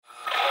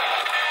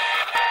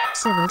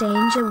civil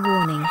danger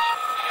warning.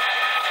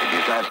 A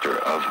disaster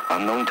of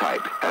unknown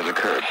type has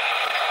occurred.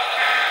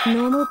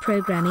 Normal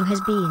programming has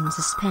been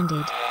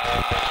suspended.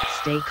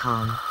 Stay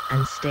calm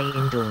and stay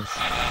indoors.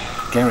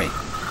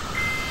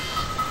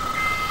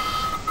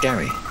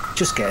 Gary,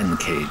 just get in the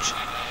cage.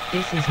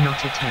 This is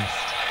not a test.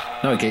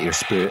 Now get your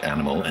spirit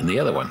animal in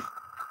the other one.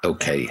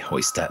 Okay,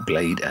 hoist that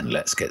blade and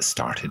let's get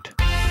started.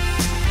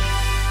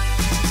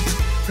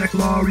 The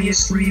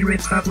Glorious Free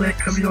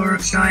Republic of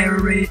Yorkshire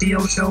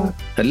radio show.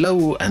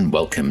 Hello and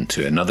welcome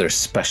to another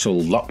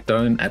special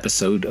lockdown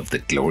episode of the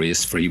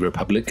Glorious Free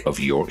Republic of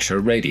Yorkshire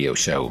radio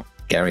show.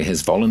 Gary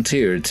has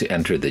volunteered to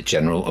enter the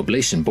General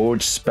Oblation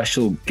Board's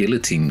special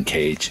guillotine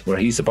cage where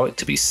he's about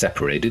to be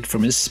separated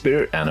from his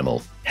spirit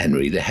animal,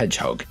 Henry the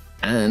Hedgehog.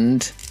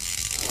 And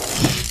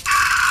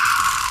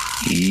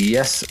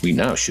yes, we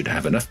now should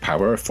have enough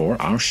power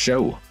for our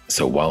show.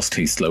 So whilst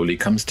he slowly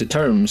comes to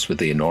terms with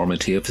the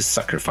enormity of his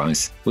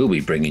sacrifice, we'll be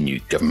bringing you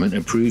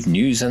government-approved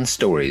news and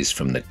stories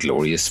from the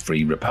Glorious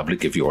Free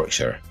Republic of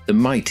Yorkshire, the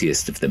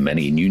mightiest of the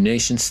many new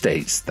nation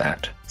states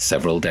that,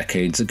 several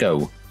decades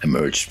ago,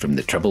 emerged from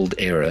the troubled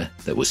era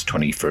that was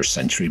 21st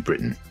century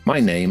Britain.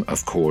 My name,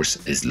 of course,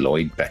 is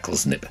Lloyd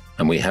Becklesnip,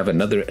 and we have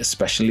another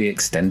especially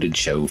extended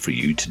show for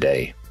you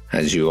today.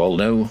 As you all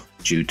know,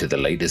 due to the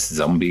latest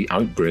zombie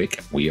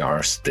outbreak, we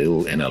are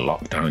still in a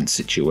lockdown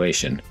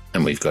situation,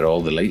 and we've got all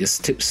the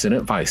latest tips and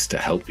advice to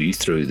help you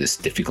through this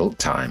difficult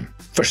time.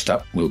 First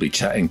up, we'll be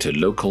chatting to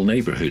local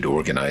neighbourhood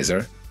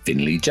organiser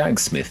Finlay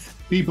Jagsmith.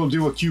 People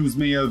do accuse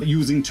me of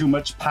using too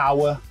much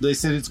power. They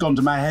said it's gone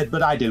to my head,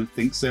 but I don't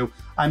think so.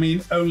 I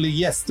mean, only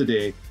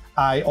yesterday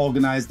I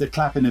organised a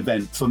clapping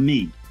event for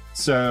me.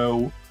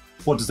 So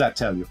what does that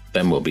tell you?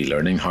 Then we'll be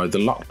learning how the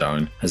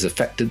lockdown has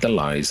affected the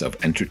lives of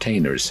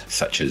entertainers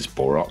such as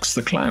Borox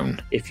the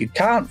Clown. If you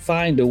can't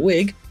find a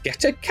wig,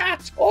 get a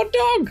cat or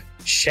dog.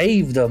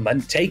 Shave them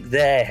and take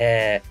their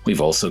hair. We've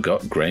also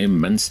got Graham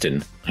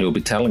Menston, who will be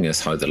telling us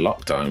how the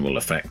lockdown will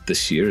affect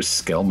this year's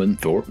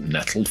Skelmanthorpe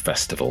Nettle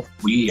Festival.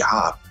 We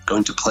are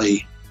going to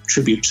play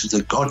tribute to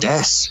the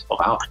goddess of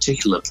our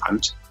particular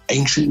plant,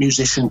 ancient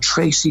musician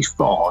Tracy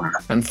Thorne.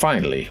 And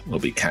finally, we'll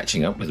be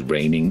catching up with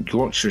reigning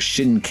Yorkshire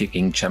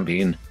shin-kicking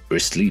champion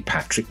Bristly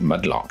Patrick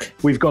Mudlock.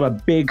 We've got a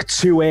big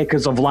 2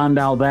 acres of land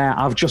out there.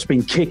 I've just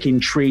been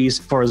kicking trees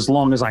for as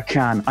long as I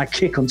can. I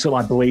kick until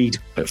I bleed.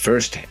 But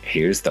first,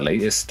 here's the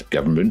latest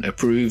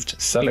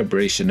government-approved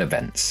celebration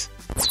events.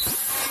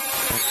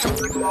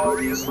 The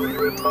Glorious Free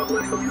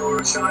Republic of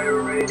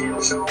Yorkshire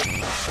radio show.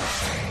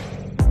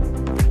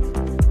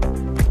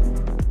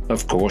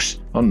 Of course,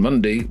 on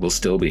Monday, we'll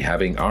still be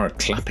having our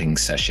clapping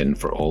session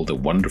for all the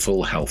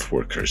wonderful health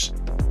workers.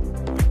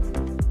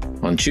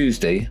 On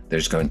Tuesday,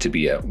 there's going to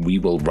be a We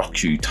Will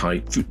Rock You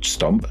type foot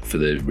stomp for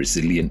the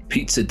resilient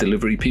pizza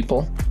delivery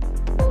people.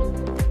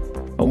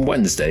 On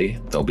Wednesday,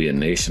 there'll be a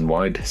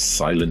nationwide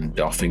silent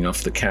doffing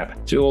off the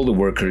cap to all the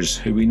workers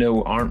who we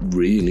know aren't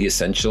really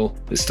essential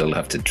but still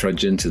have to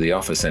trudge into the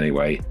office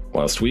anyway,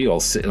 whilst we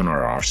all sit on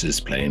our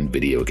arses playing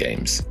video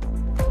games.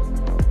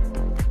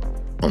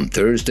 On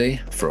Thursday,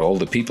 for all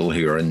the people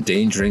who are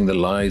endangering the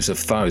lives of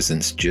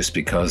thousands just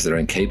because they're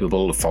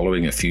incapable of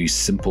following a few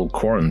simple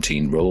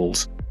quarantine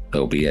rules,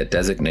 there'll be a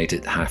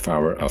designated half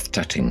hour of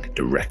tutting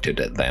directed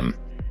at them.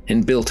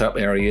 In built-up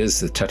areas,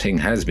 the tutting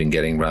has been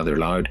getting rather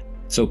loud,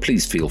 so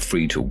please feel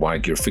free to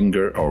wag your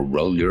finger or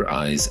roll your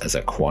eyes as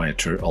a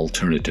quieter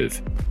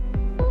alternative.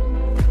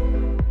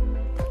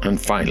 And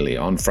finally,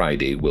 on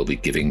Friday, we'll be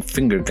giving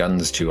finger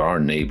guns to our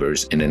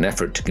neighbours in an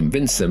effort to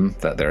convince them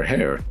that their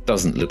hair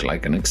doesn't look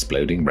like an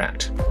exploding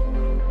rat.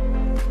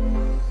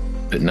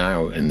 But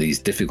now, in these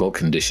difficult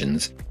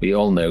conditions, we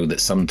all know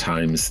that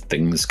sometimes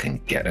things can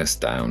get us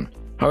down.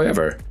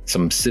 However,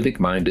 some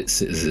civic-minded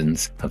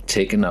citizens have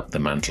taken up the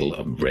mantle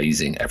of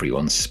raising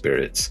everyone's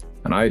spirits,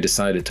 and I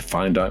decided to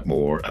find out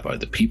more about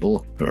the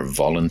people who are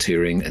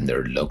volunteering in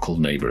their local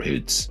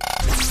neighbourhoods.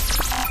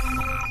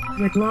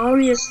 The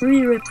Glorious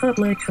Free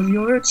Republic of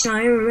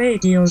Yorkshire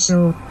radio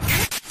show.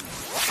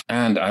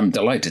 And I'm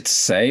delighted to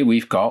say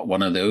we've got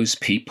one of those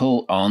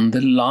people on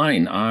the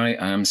line. I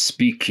am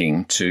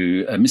speaking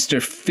to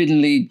Mr.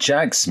 Finlay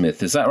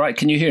Jagsmith. Is that right?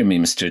 Can you hear me,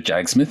 Mr.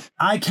 Jagsmith?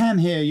 I can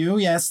hear you,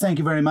 yes. Thank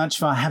you very much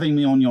for having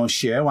me on your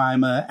show.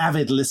 I'm an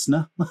avid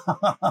listener.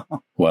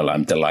 Well,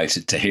 I'm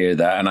delighted to hear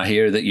that. And I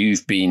hear that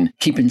you've been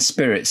keeping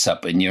spirits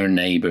up in your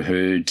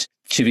neighbourhood,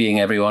 chivying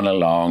everyone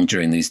along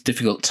during these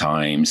difficult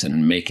times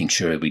and making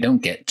sure we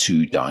don't get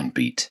too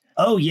downbeat.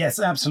 Oh, yes,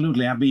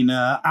 absolutely. I've been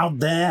out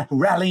there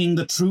rallying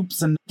the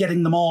troops and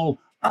getting them all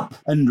up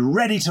and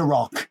ready to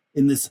rock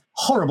in this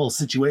horrible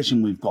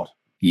situation we've got.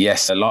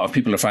 Yes, a lot of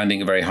people are finding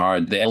it very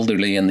hard, the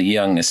elderly and the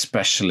young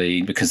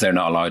especially, because they're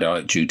not allowed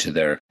out due to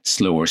their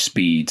slower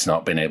speeds,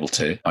 not being able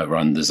to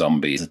outrun the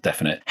zombies, a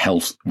definite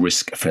health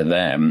risk for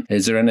them.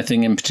 Is there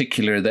anything in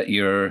particular that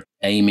you're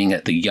aiming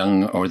at the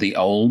young or the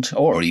old,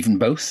 or even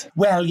both?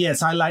 Well,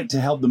 yes, I like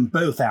to help them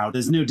both out.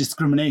 There's no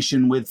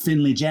discrimination with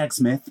Finley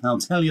Jacksmith, I'll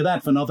tell you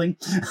that for nothing.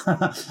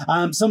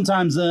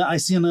 Sometimes I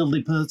see an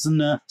elderly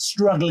person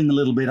struggling a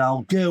little bit.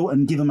 I'll go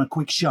and give them a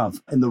quick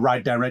shove in the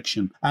right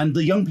direction. And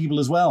the young people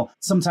as well.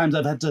 Sometimes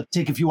I've had to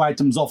take a few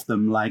items off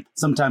them, like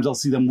sometimes I'll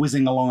see them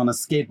whizzing along on a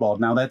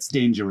skateboard. Now that's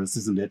dangerous,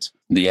 isn't it?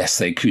 Yes,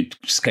 they could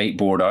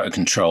skateboard out of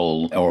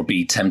control or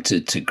be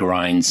tempted to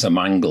grind some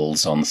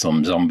angles on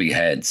some zombie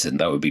heads, and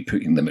that would be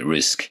putting them at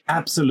risk.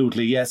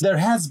 Absolutely, yes. There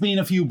has been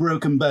a few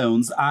broken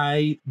bones.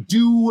 I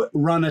do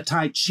run a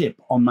tight ship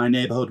on my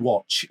neighborhood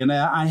watch, and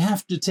I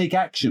have to take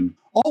action.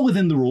 All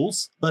within the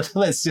rules, but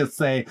let's just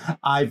say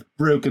I've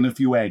broken a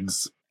few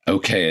eggs.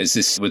 Okay, is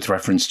this with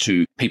reference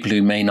to people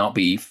who may not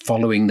be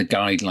following the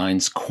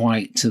guidelines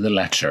quite to the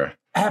letter?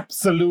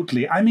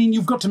 Absolutely. I mean,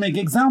 you've got to make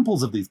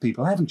examples of these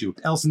people, haven't you?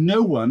 Else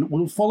no one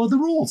will follow the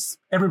rules.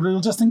 Everybody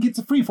will just think it's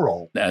a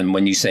free-for-all. And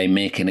when you say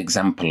make an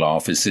example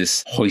of, is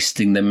this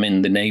hoisting them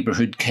in the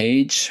neighbourhood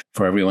cage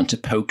for everyone to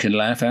poke and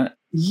laugh at?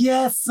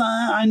 Yes,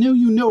 I know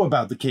you know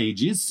about the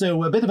cages,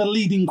 so a bit of a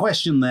leading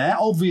question there.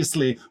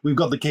 Obviously, we've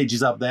got the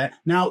cages up there.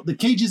 Now, the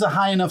cages are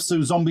high enough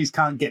so zombies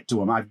can't get to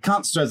them. I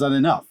can't stress that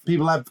enough.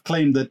 People have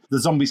claimed that the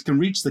zombies can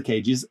reach the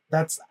cages.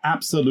 That's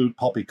absolute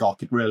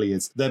poppycock, it really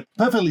is. They're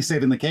perfectly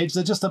safe in the cage.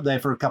 They're just up there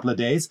for a couple of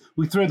days.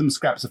 We throw them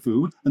scraps of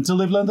food until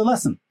they've learned a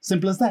lesson.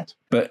 Simple as that.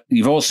 But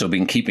you've also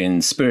been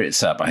keeping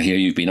spirits up. I hear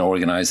you've been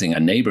organising a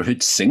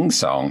neighbourhood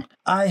sing-song.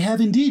 I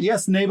have indeed,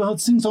 yes.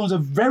 Neighbourhood sing-songs are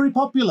very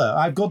popular.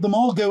 I've got them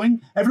all going.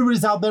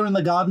 Everybody's out there in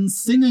the garden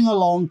singing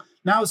along.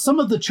 Now, some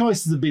of the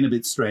choices have been a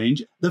bit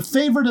strange. The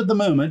favourite at the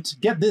moment,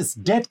 get this,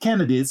 Dead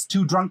Kennedys,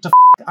 Too Drunk to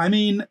F***. I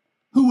mean,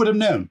 who would have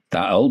known?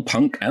 That old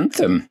punk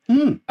anthem.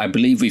 I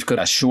believe we've got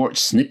a short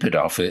snippet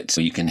of it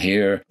so you can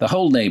hear the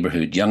whole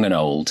neighbourhood, young and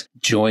old,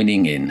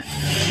 joining in.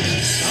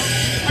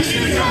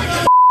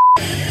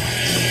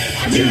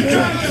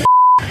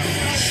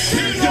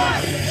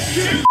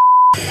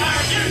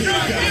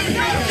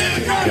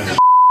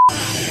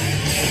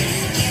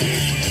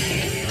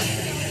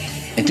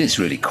 It is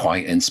really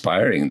quite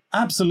inspiring.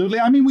 Absolutely.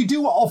 I mean, we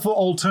do offer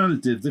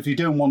alternatives if you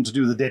don't want to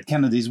do the Dead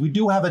Kennedys. We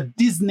do have a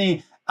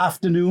Disney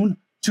afternoon,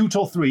 2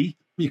 till 3.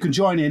 You can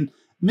join in.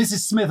 Mrs.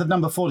 Smith at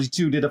number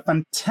 42 did a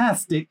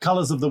fantastic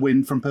Colours of the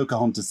Wind from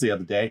Pocahontas the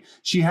other day.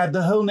 She had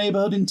the whole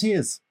neighbourhood in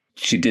tears.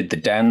 She did the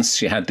dance,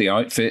 she had the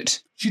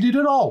outfit. She did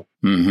it all.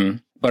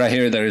 But I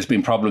hear there has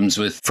been problems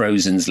with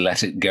Frozen's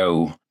Let It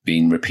Go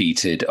being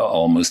repeated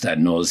almost ad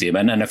nauseum,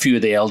 and a few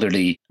of the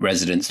elderly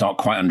residents not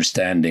quite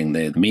understanding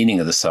the meaning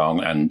of the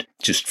song and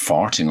just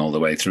farting all the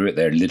way through it.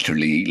 They're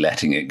literally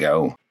letting it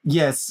go.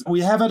 Yes,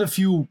 we have had a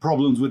few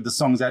problems with the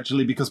songs,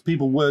 actually, because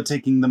people were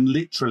taking them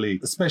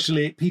literally,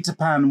 especially Peter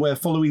Pan, where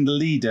following the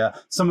leader,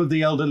 some of the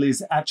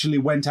elderlies actually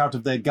went out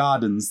of their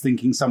gardens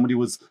thinking somebody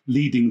was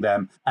leading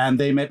them, and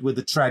they met with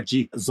a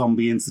tragic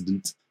zombie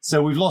incident.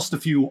 So we've lost a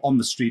few on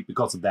the street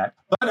because of that.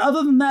 But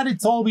other than that,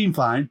 it's all been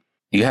fine.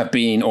 You have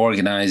been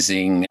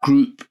organising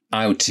group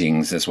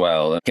outings as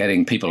well,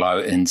 getting people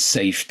out in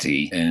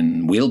safety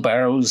in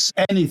wheelbarrows.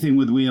 Anything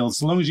with wheels,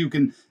 as long as you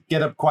can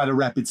get up quite a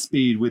rapid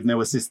speed with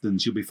no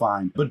assistance, you'll be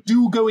fine. But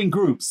do go in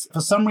groups. For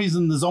some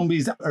reason, the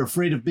zombies are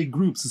afraid of big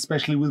groups,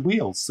 especially with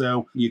wheels.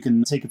 So you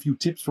can take a few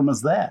tips from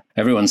us there.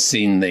 Everyone's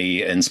seen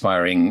the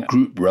inspiring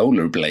group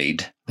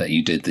rollerblade that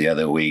you did the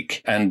other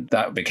week. And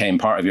that became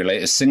part of your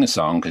latest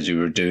sing-a-song because you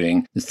were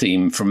doing the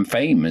theme from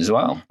Fame as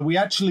well. We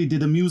actually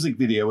did a music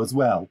video as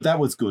well. That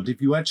was good.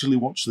 If you actually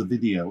watch the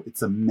video,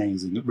 it's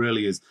amazing. It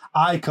really is.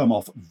 I come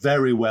off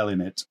very well in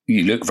it.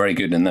 You look very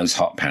good in those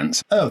hot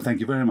pants. Oh, thank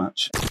you very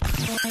much.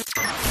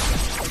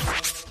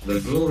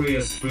 The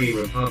Glorious Free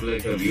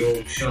Republic of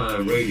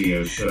Yorkshire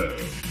radio show.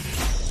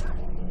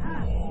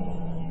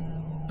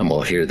 And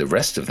we'll hear the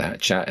rest of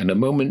that chat in a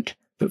moment.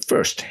 But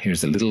first,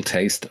 here's a little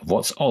taste of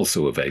what's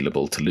also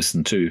available to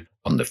listen to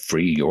on the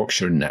Free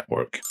Yorkshire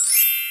Network.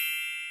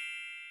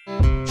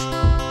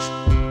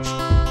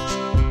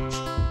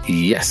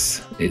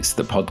 Yes, it's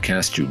the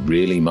podcast you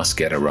really must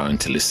get around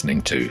to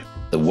listening to.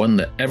 The one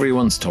that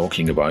everyone's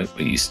talking about,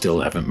 but you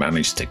still haven't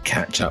managed to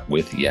catch up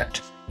with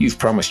yet. You've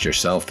promised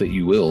yourself that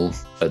you will,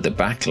 but the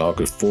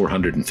backlog of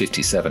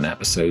 457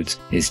 episodes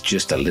is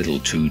just a little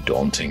too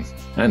daunting.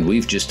 And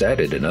we've just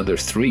added another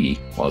 3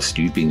 whilst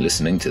you've been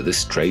listening to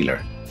this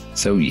trailer.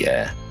 So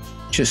yeah,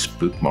 just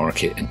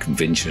bookmark it and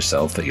convince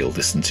yourself that you'll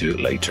listen to it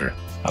later,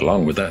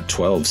 along with that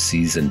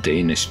 12-season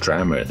Danish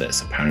drama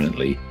that's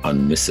apparently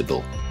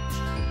unmissable.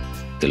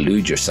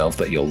 Delude yourself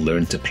that you'll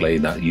learn to play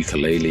that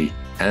ukulele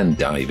and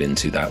dive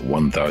into that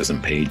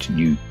 1,000-page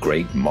new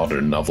great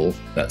modern novel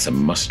that's a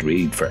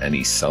must-read for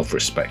any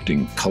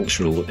self-respecting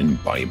cultural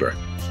imbiber.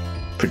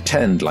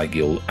 Pretend like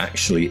you'll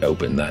actually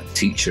open that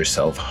Teach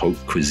Yourself Haute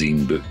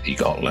Cuisine book you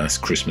got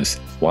last Christmas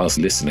whilst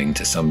listening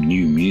to some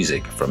new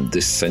music from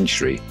this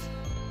century.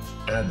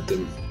 Add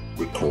them,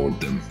 record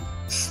them,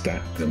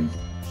 stack them,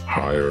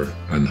 higher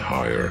and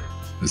higher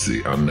as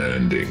the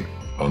unending,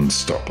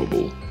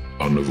 unstoppable,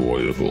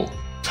 unavoidable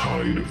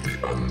tide of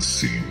the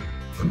unseen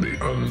and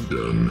the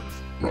undone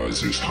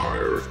rises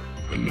higher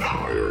and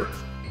higher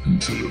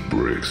until it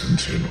breaks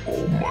into an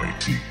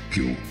almighty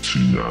guilt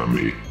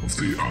tsunami of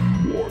the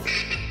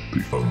unwatched,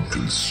 the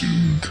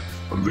unconsumed,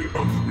 and the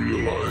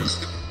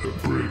unrealized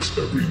that breaks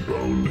every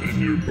bone in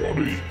your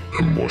body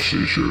and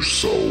washes your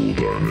soul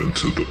down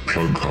into the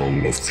plug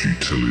hole of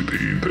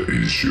futility that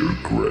is your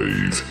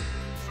grave,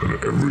 and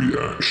every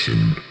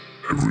action,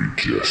 every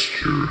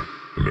gesture,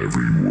 and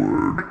every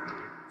word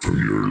from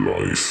your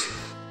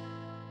life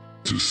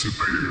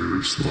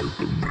disappears like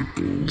the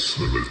ripples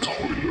in a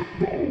toilet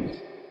bowl.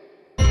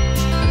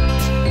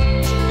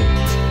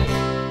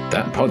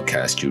 That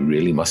podcast you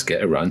really must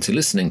get around to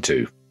listening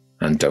to.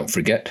 And don't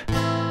forget,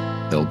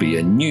 there'll be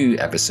a new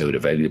episode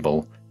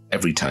available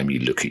every time you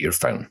look at your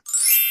phone.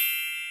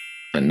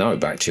 And now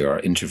back to our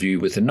interview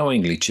with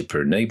annoyingly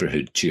chipper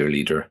neighbourhood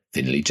cheerleader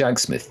Finlay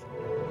Jagsmith.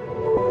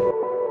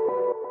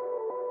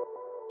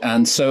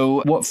 And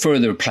so, what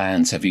further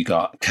plans have you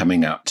got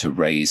coming up to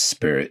raise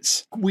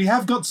spirits? We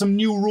have got some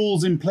new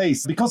rules in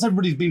place. Because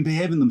everybody's been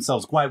behaving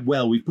themselves quite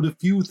well, we've put a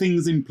few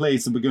things in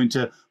place that we're going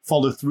to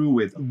follow through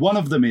with. One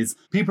of them is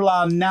people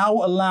are now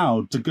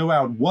allowed to go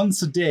out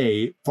once a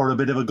day for a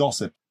bit of a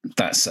gossip.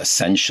 That's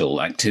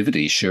essential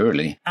activity,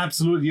 surely.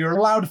 Absolutely. You're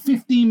allowed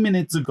 15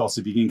 minutes of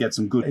gossip. You can get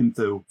some good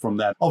info from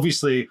that.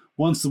 Obviously,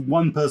 once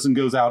one person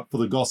goes out for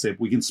the gossip,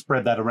 we can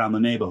spread that around the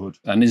neighbourhood.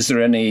 And is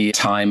there any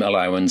time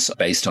allowance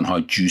based on how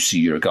juicy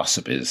your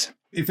gossip is?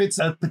 If it's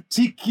a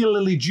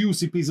particularly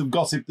juicy piece of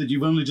gossip that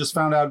you've only just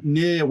found out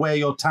near where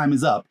your time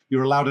is up,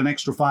 you're allowed an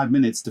extra 5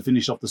 minutes to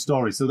finish off the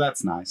story. So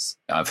that's nice.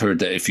 I've heard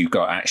that if you've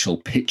got actual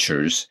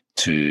pictures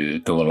to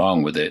go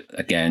along with it,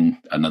 again,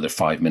 another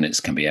 5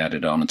 minutes can be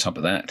added on top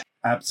of that.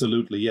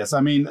 Absolutely, yes.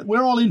 I mean,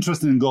 we're all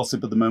interested in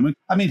gossip at the moment.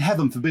 I mean,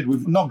 heaven forbid,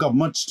 we've not got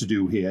much to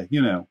do here,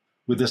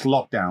 with this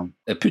lockdown.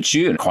 It puts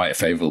you in quite a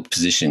favourable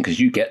position because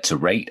you get to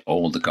rate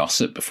all the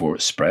gossip before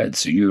it spreads.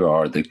 So you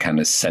are the kind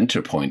of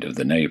centre point of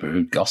the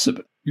neighbourhood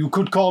gossip. You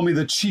could call me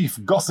the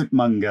chief gossip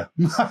monger.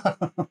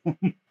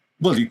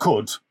 Well, you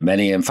could.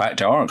 Many, in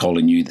fact, are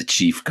calling you the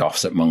chief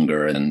gossip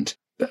monger, and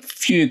a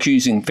few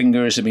accusing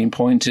fingers have been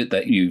pointed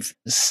that you've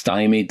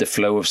stymied the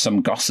flow of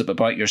some gossip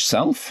about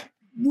yourself.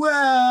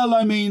 Well,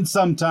 I mean,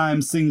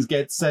 sometimes things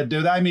get said,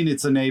 dude. I mean,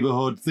 it's a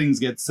neighborhood. Things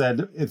get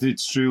said. If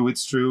it's true,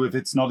 it's true. If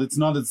it's not, it's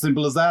not. As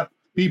simple as that.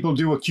 People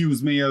do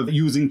accuse me of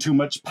using too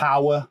much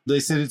power. They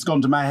said it's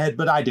gone to my head,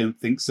 but I don't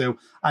think so.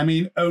 I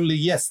mean, only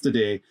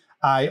yesterday,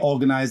 I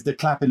organized a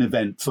clapping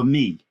event for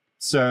me.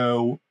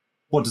 So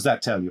what does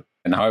that tell you?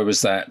 And how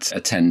was that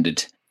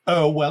attended?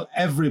 Oh, well,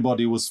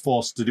 everybody was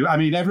forced to do. I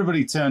mean,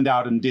 everybody turned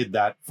out and did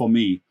that for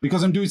me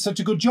because I'm doing such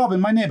a good job in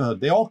my neighborhood.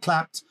 They all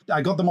clapped.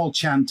 I got them all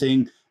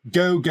chanting,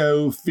 "Go,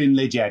 go,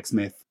 Finlay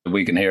Jagsmith."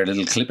 We can hear a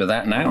little clip of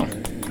that now.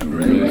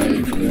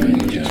 Hooray for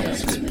Finlay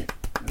Jagsmith.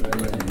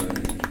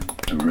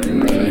 Hooray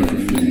for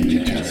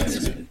Finlay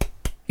Jagsmith.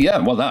 Yeah,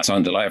 well, that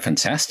sounded like a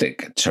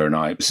fantastic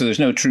turnout. So there's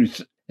no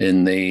truth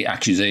in the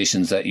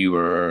accusations that you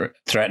were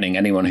threatening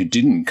anyone who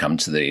didn't come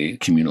to the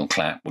communal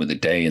clap with a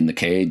day in the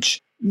cage.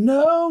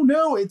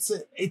 No,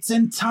 it's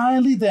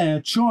entirely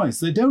their choice.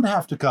 They don't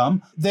have to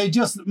come. They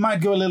just might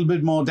go a little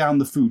bit more down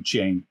the food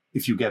chain,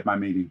 if you get my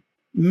meaning.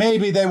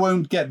 Maybe they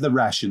won't get the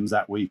rations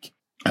that week.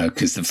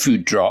 Because the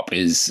food drop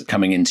is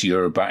coming into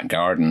your back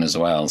garden as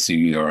well, so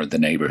you're the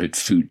neighbourhood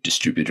food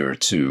distributor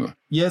too.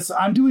 Yes,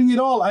 I'm doing it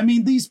all. I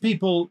mean, these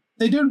people,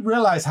 they don't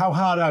realise how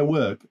hard I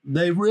work.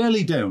 They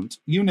really don't.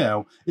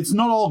 It's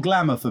not all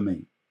glamour for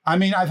me. I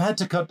mean, I've had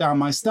to cut down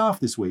my staff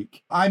this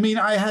week. I mean,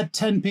 I had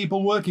 10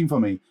 people working for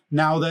me.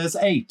 Now there's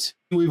 8.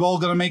 We've all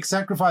got to make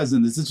sacrifices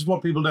in this. This is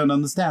what people don't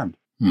understand.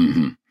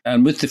 Mm-hmm.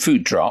 And with the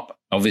food drop,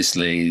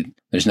 obviously,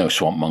 there's no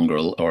swamp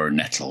mongrel or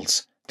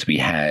nettles to be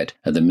had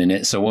at the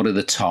minute. So what are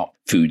the top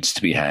foods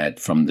to be had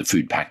from the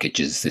food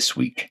packages this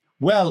week?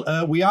 Well,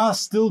 we are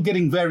still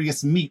getting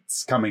various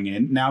meats coming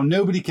in. Now,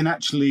 nobody can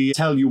actually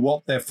tell you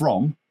what they're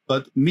from,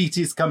 but meat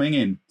is coming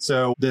in.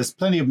 So there's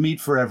plenty of meat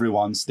for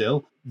everyone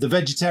still. The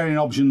vegetarian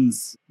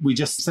options, we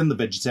just send the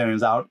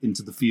vegetarians out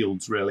into the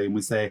fields, really, and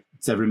we say,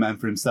 it's every man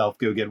for himself,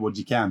 go get what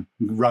you can,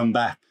 and run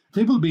back.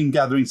 People have been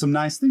gathering some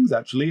nice things,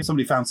 actually.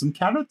 Somebody found some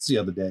carrots the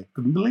other day.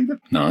 Couldn't believe it.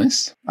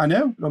 Nice. I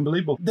know,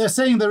 unbelievable. They're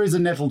saying there is a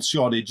nettle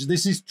shortage.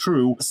 This is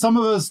true. Some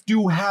of us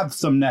do have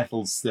some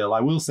nettles still,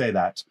 I will say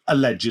that,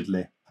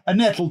 allegedly. A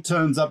nettle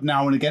turns up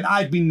now and again.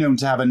 I've been known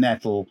to have a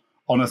nettle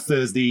on a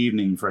Thursday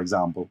evening, for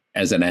example.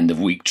 As an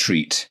end-of-week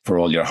treat for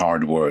all your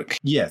hard work.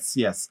 Yes.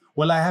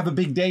 Well, I have a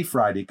big day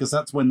Friday because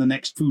that's when the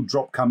next food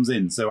drop comes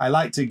in. So I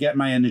like to get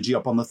my energy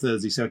up on the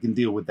Thursday so I can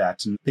deal with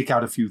that and pick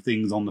out a few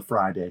things on the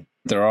Friday.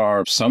 There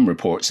are some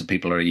reports that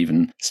people are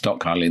even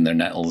stockpiling their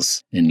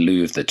nettles in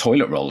lieu of the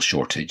toilet roll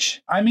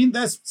shortage. I mean,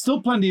 there's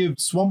still plenty of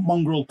swamp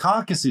mongrel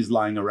carcasses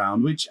lying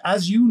around, which,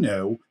 as you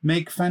know,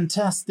 make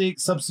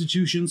fantastic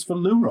substitutions for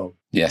loo roll.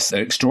 Yes,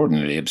 they're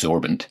extraordinarily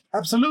absorbent.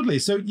 Absolutely.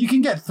 So you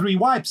can get 3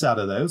 wipes out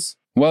of those.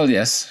 Well,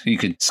 yes, you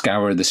could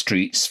scour the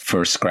streets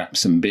for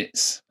scraps and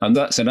bits. And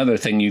that's another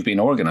thing you've been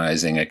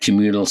organising, a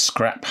communal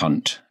scrap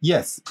hunt.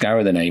 Yes.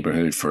 Scour the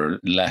neighbourhood for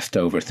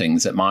leftover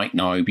things that might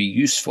now be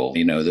useful.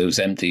 You know, those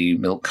empty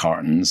milk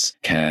cartons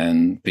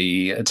can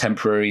be a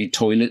temporary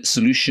toilet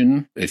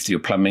solution if your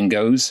plumbing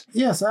goes.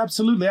 Yes,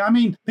 absolutely. I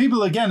mean,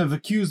 people again have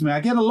accused me. I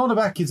get a lot of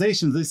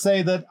accusations. They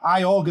say that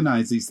I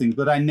organise these things,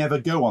 but I never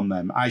go on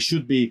them. I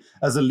should be,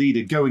 as a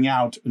leader, going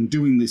out and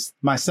doing this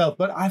myself,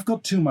 but I've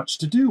got too much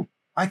to do.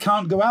 I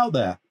can't go out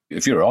there.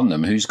 If you're on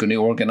them, who's going to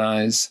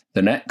organise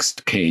the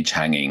next cage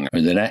hanging or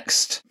the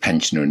next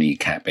pensioner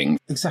kneecapping?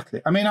 Exactly.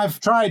 I mean,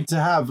 I've tried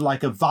to have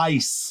like a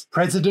vice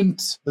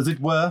president, as it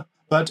were,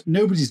 but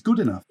nobody's good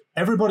enough.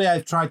 Everybody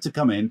I've tried to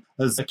come in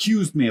has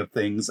accused me of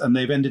things and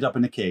they've ended up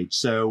in a cage.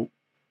 So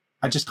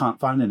I just can't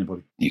find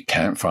anybody. You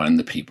can't find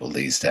the people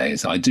these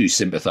days. I do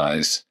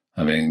sympathise.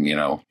 I mean, you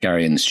know,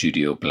 Gary in the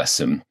studio, bless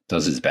him,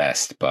 does his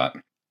best, but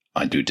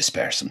I do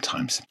despair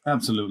sometimes.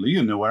 Absolutely.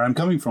 You know where I'm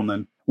coming from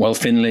then. Well,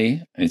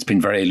 Finlay, it's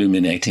been very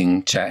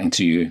illuminating chatting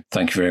to you.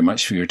 Thank you very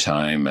much for your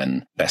time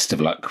and best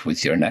of luck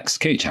with your next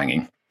cage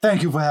hanging.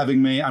 Thank you for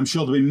having me. I'm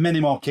sure there'll be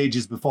many more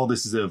cages before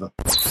this is over.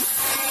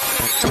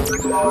 The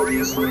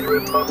Glorious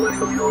Republic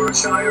of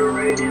Yorkshire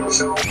Radio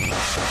Show.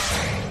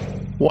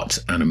 What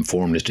an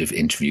informative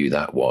interview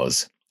that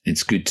was.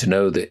 It's good to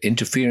know that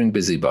interfering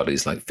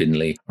busybodies like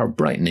Finlay are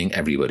brightening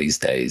everybody's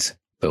days.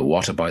 But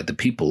what about the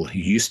people who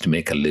used to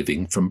make a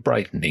living from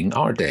brightening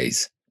our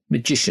days?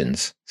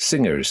 Magicians,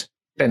 singers,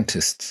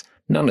 dentists,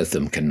 none of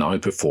them can now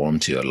perform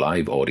to a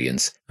live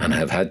audience and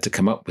have had to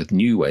come up with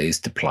new ways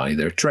to ply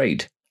their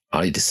trade.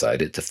 I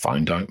decided to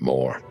find out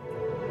more.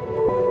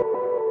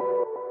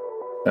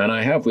 And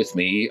I have with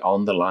me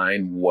on the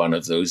line one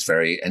of those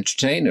very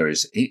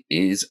entertainers. It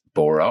is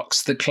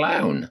Borox the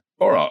Clown.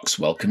 Borox,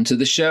 welcome to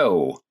the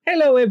show.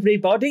 Hello,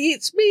 everybody.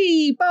 It's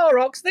me,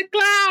 Borox the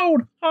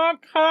Clown.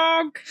 Honk,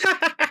 honk.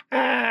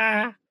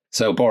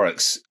 So,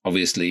 Borox,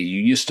 obviously,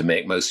 you used to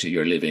make most of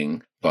your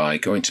living by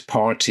going to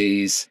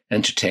parties,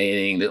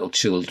 entertaining little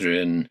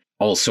children,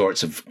 all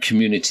sorts of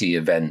community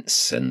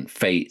events and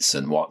fetes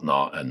and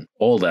whatnot, and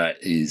all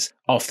that is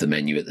off the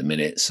menu at the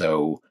minute.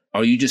 So,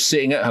 are you just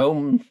sitting at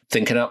home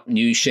thinking up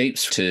new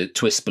shapes to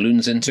twist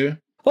balloons into?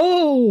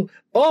 Oh,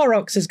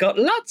 Borox has got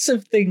lots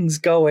of things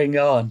going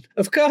on.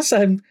 Of course,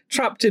 I'm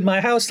trapped in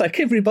my house like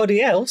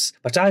everybody else,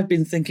 but I've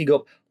been thinking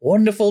up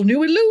wonderful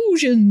new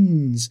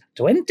illusions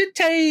to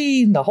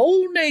entertain the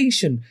whole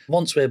nation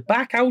once we're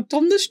back out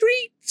on the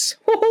streets.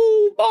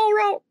 Woohoo,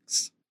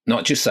 Borox!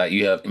 Not just that,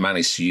 you have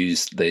managed to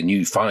use the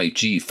new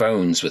 5G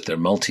phones with their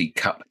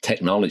multi-cup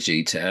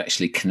technology to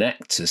actually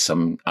connect to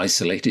some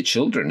isolated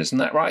children, isn't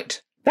that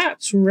right?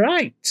 That's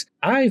right.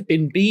 I've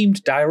been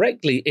beamed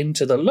directly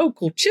into the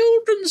local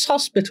children's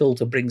hospital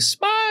to bring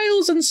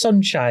smiles and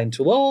sunshine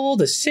to all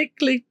the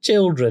sickly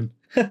children.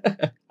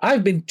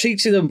 I've been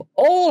teaching them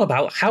all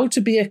about how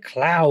to be a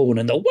clown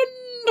and the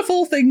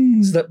wonderful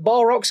things that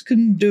Borox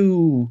can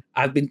do.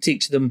 I've been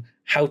teaching them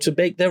how to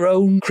bake their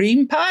own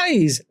cream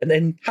pies and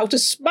then how to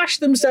smash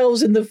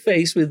themselves in the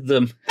face with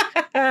them.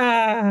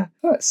 That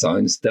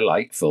sounds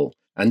delightful.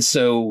 And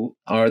so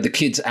are the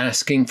kids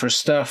asking for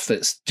stuff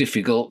that's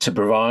difficult to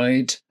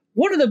provide?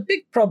 One of the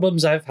big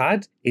problems I've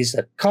had is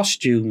the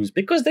costumes,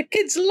 because the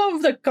kids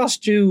love the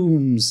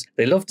costumes.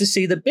 They love to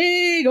see the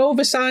big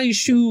oversized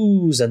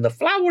shoes and the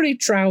flowery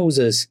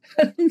trousers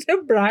and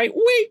the bright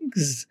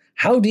wigs.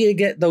 How do you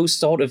get those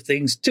sort of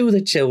things to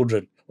the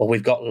children? Well,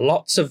 we've got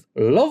lots of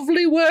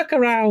lovely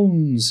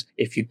workarounds.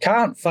 If you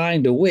can't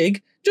find a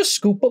wig, just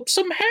scoop up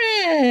some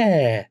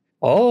hair.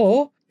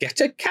 Or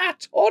get a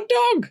cat or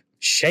dog.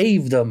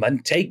 Shave them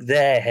and take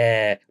their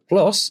hair.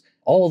 Plus,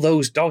 all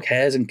those dog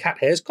hairs and cat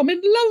hairs come in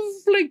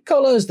lovely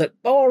colours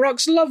that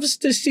Borox loves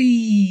to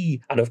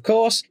see. And of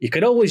course, you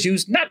can always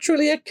use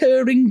naturally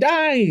occurring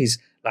dyes,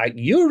 like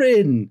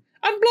urine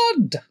and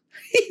blood.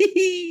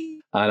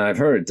 And I've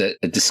heard that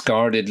a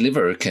discarded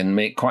liver can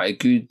make quite a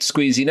good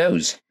squeezy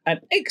nose. An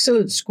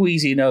excellent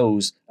squeezy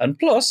nose. And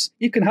plus,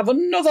 you can have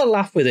another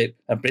laugh with it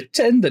and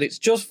pretend that it's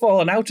just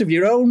fallen out of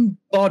your own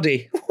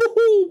body.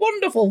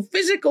 Wonderful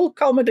physical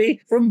comedy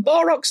from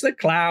Borox the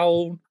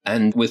Clown.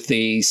 And with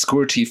the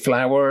squirty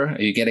flower,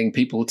 are you getting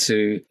people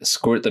to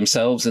squirt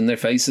themselves in their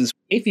faces?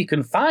 If you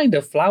can find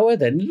a flower,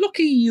 then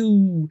lucky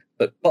you.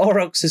 But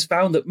Borox has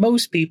found that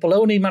most people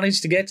only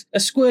manage to get a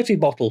squirty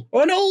bottle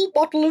or an old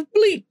bottle of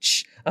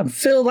bleach and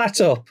fill that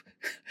up.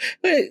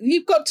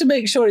 You've got to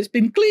make sure it's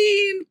been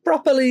cleaned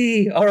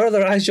properly, or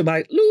otherwise you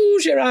might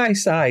lose your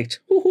eyesight.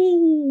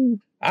 Woohoo!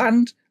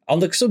 And on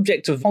the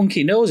subject of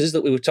honky noses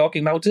that we were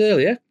talking about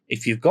earlier,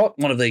 if you've got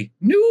one of the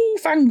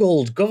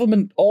newfangled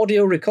government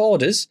audio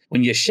recorders,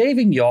 when you're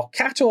shaving your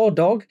cat or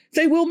dog,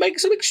 they will make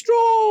some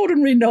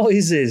extraordinary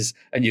noises,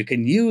 and you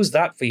can use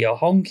that for your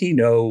honky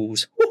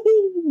nose.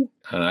 Woohoo!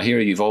 And I hear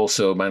you've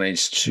also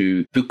managed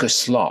to book a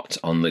slot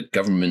on the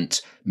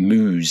government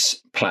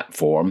Moose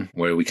platform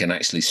where we can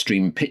actually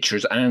stream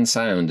pictures and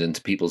sound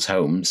into people's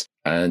homes.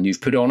 And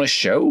you've put on a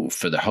show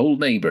for the whole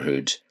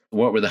neighbourhood.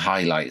 What were the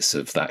highlights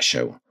of that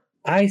show?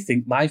 I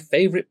think my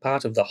favourite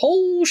part of the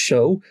whole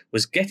show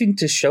was getting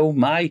to show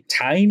my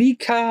tiny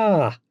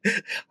car.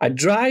 I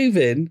drive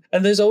in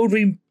and there's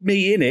only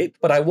me in it,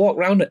 but I walk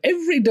round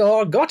every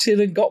door, got in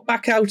and got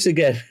back out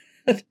again.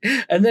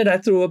 And then I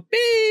threw a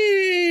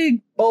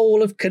big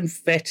bowl of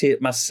confetti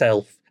at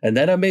myself. And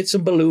then I made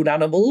some balloon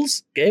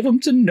animals, gave them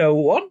to no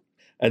one.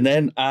 And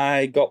then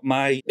I got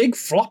my big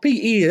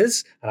floppy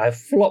ears and I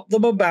flopped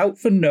them about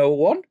for no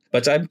one.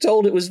 But I'm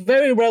told it was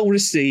very well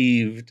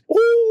received.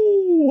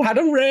 Ooh, had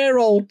a rare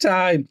old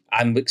time.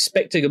 I'm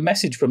expecting a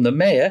message from the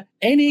mayor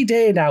any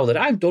day now that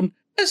I've done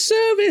a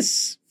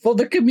service for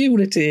the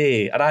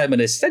community and I'm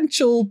an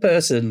essential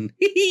person.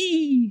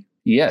 Hee-hee.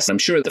 Yes, I'm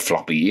sure the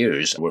floppy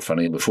ears were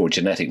funny before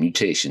genetic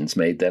mutations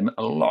made them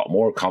a lot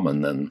more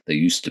common than they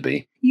used to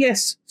be.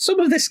 Yes, some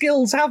of the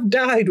skills have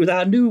died with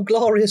our new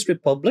glorious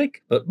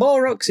republic, but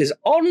Borox is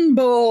on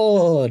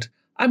board.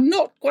 I'm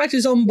not quite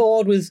as on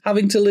board with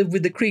having to live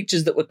with the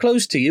creatures that were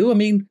close to you. I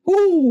mean,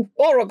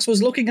 Borox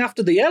was looking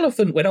after the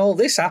elephant when all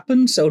this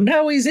happened, so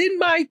now he's in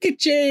my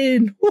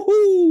kitchen.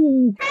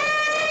 Woohoo!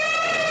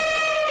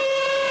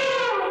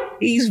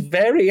 He's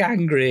very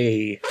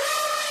angry.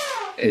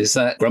 Is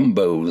that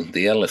Grumbo,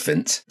 the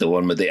elephant, the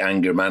one with the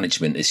anger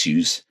management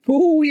issues?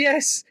 Oh,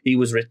 yes. He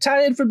was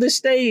retired from the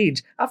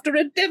stage after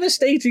a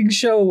devastating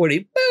show where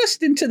he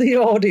burst into the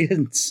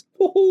audience.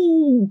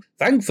 Ooh.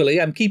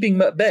 Thankfully, I'm keeping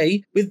him at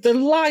bay with the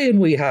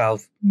lion we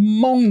have,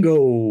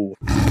 Mongo.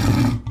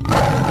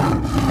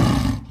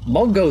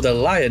 Mongo the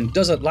lion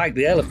doesn't like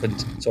the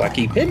elephant, so I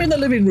keep him in the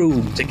living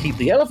room to keep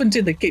the elephant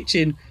in the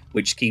kitchen,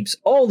 which keeps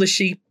all the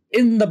sheep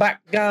in the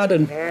back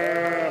garden.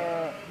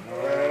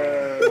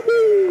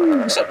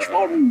 Such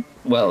fun.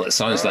 Well, it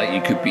sounds like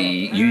you could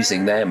be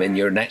using them in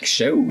your next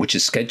show, which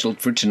is scheduled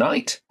for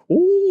tonight.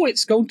 Oh,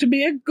 it's going to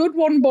be a good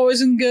one,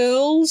 boys and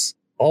girls.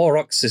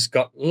 Borox has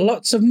got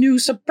lots of new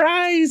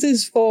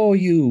surprises for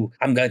you.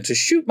 I'm going to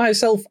shoot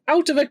myself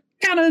out of a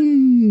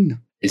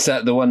cannon. Is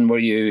that the one where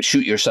you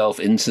shoot yourself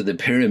into the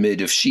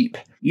pyramid of sheep?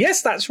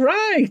 Yes, that's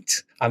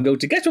right. I'm going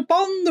to get up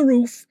on the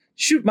roof,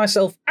 shoot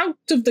myself out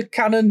of the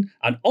cannon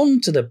and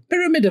onto the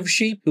pyramid of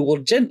sheep who will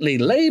gently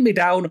lay me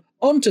down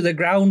onto the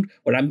ground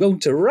where I'm going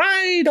to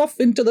ride off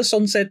into the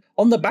sunset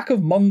on the back of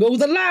Mongo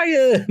the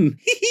lion.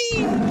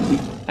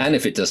 And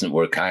if it doesn't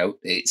work out,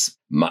 it's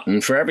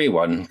mutton for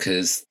everyone,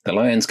 because the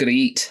lion's going to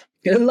eat.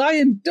 The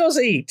lion does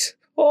eat.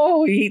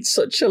 Oh, he eats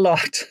such a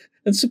lot.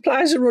 And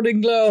supplies are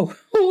running low.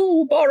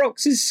 Oh,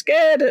 Borox is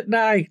scared at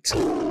night.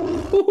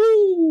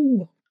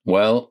 Woo-hoo.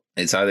 Well,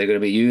 it's either going to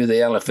be you or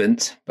the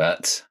elephant,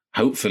 but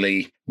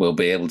hopefully we'll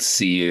be able to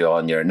see you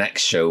on your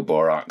next show,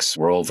 Borox.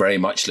 We're all very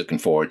much looking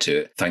forward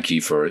to it. Thank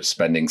you for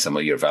spending some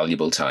of your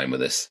valuable time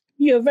with us.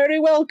 You're very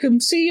welcome.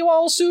 See you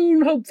all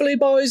soon, hopefully,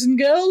 boys and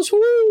girls.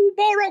 Woo!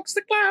 Borox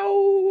the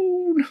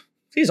clown.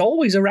 He's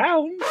always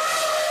around.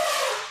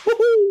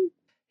 Woohoo!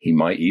 He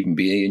might even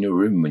be in your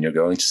room when you're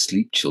going to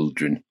sleep,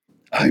 children.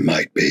 I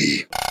might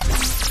be.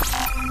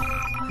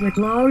 The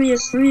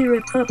Glorious Free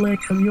Republic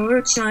of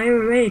Yorkshire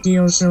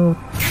Radio Show.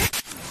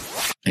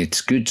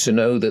 It's good to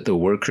know that the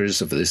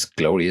workers of this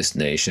glorious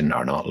nation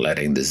are not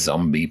letting the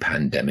zombie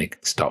pandemic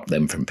stop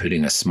them from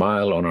putting a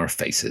smile on our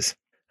faces.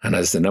 And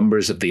as the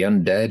numbers of the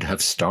undead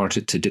have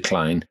started to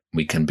decline,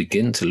 we can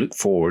begin to look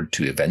forward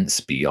to events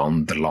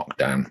beyond the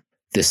lockdown.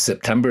 This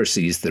September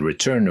sees the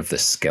return of the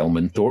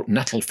Skelmanthorpe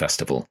Nettle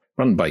Festival,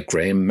 run by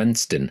Graham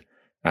Menston,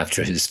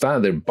 after his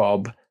father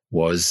Bob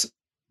was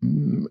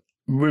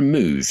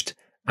removed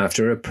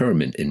after a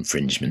permit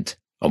infringement.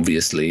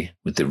 Obviously,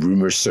 with the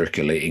rumours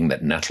circulating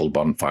that nettle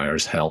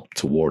bonfires help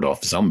to ward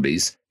off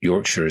zombies,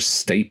 Yorkshire's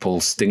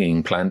staple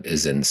stinging plant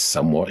is in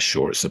somewhat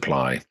short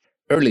supply.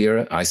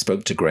 Earlier, I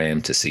spoke to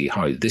Graham to see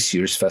how this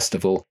year's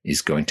festival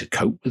is going to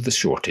cope with the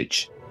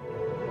shortage.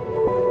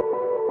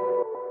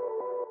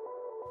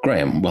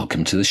 Graham,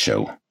 welcome to the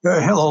show.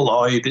 Hello,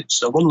 Lloyd.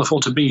 It's wonderful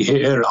to be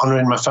here,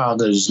 honouring my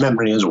father's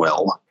memory as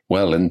well.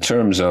 Well, in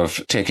terms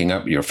of taking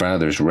up your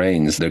father's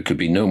reins, there could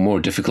be no more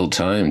difficult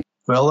time.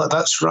 Well,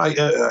 that's right.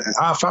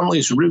 Our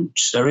family's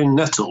roots are in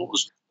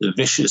nettles, the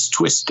vicious,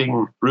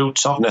 twisting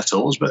roots of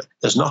nettles, but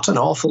there's not an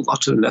awful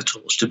lot of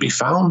nettles to be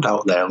found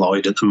out there,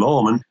 Lloyd, at the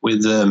moment,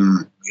 with,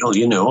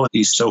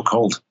 these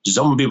so-called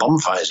zombie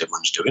bonfires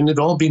everyone's doing. They've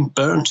all been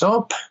burnt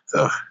up.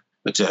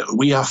 But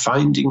we are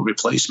finding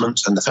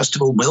replacements, and the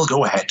festival will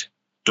go ahead.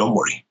 Don't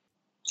worry.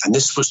 And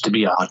this was to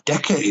be our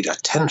decade, our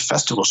 10th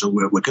festival, so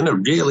we're going to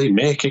really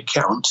make it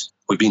count.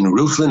 We've been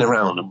rootling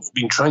around, and we've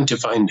been trying to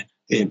find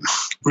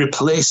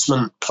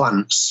replacement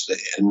plants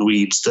and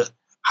weeds that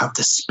have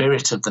the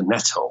spirit of the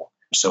nettle.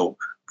 So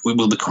we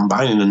will be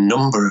combining a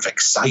number of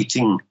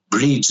exciting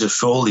breeds of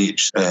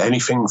foliage,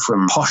 anything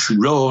from posh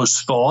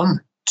rose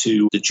thorn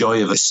to the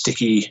joy of a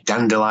sticky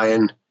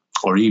dandelion,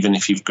 or even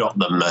if you've got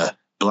them,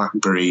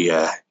 blackberry,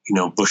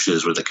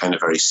 bushes with a kind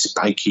of very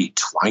spiky,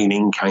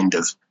 twining kind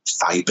of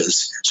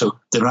fibres. So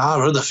there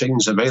are other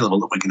things available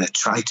that we're going to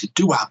try to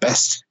do our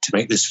best to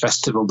make this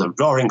festival the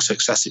roaring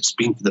success it's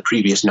been for the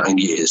previous 9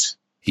 years.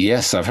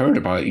 Yes, I've heard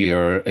about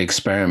your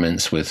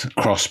experiments with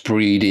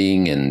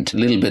crossbreeding and a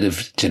little bit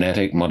of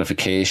genetic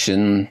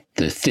modification.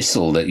 The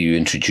thistle that you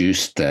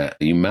introduced that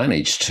you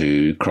managed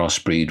to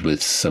crossbreed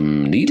with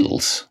some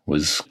needles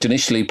was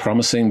initially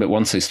promising, but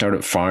once they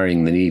started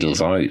firing the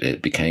needles out,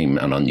 it became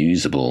an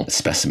unusable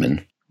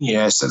specimen.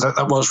 Yes,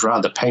 that was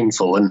rather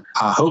painful, and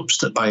our hopes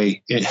that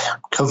by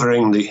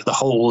covering the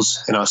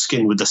holes in our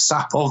skin with the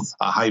sap of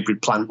a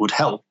hybrid plant would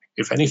help.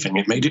 If anything,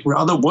 it made it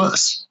rather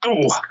worse.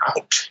 Oh,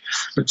 ouch.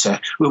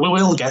 But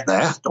we'll get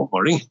there, don't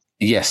worry.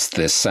 Yes,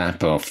 the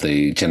sap of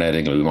the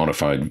genetically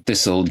modified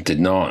thistle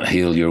did not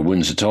heal your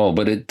wounds at all,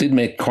 but it did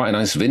make quite a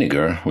nice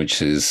vinegar,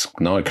 which is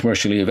now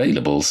commercially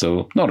available,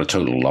 so not a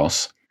total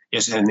loss.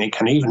 Yes, and it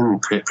can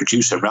even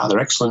produce a rather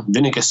excellent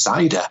vinegar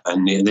cider,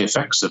 and the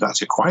effects of that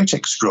are quite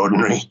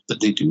extraordinary, but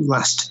they do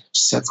last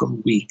several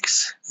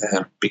weeks.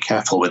 Be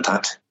careful with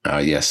that.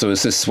 Yes. So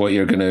is this what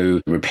you're going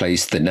to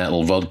replace the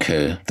nettle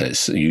vodka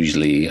that's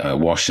usually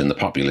washed in the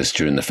populace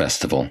during the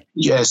festival?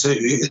 Yes.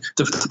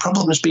 The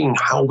problem has been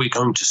how we're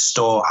going to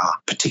store our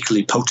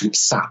particularly potent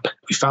sap.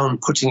 We found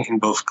putting it in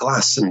both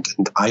glass and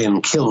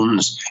iron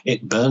kilns,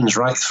 it burns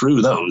right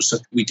through those. So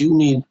we do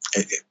need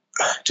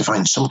to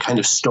find some kind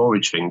of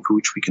storage thing for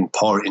which we can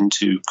pour it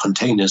into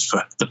containers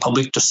for the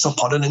public to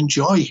sup on and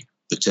enjoy.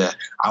 But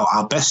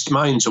our best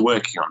minds are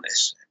working on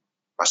this.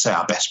 I say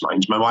our best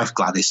minds. My wife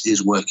Gladys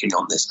is working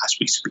on this as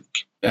we speak.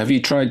 Have you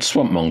tried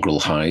swamp mongrel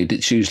hide?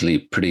 It's usually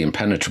pretty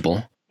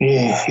impenetrable.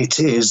 Yeah, it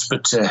is,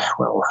 but,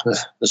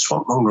 the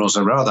swamp mongrels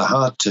are rather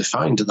hard to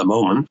find at the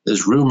moment.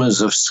 There's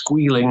rumours of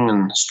squealing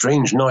and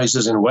strange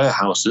noises in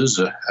warehouses.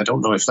 I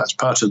don't know if that's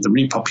part of the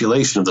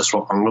repopulation of the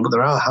swamp mongrel, but they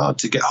are hard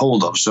to get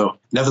hold of. So,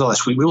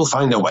 nevertheless, we will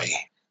find a way.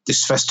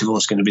 This festival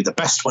is going to be the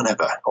best one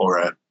ever,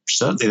 or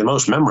certainly the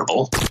most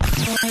memorable.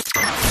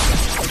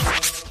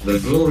 The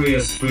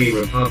Glorious Free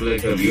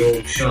Republic of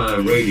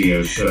Yorkshire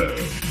radio show.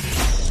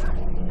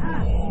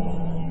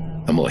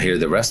 And we'll hear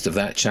the rest of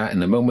that chat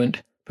in a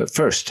moment. But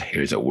first,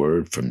 here's a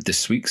word from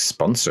this week's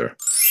sponsor.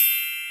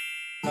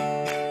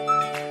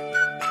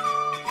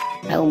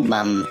 Oh,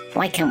 Mum,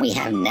 why can't we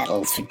have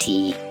nettles for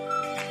tea?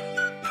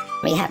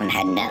 We haven't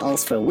had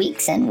nettles for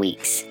weeks and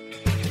weeks.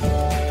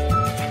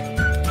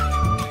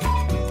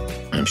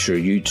 I'm sure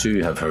you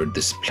too have heard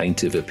this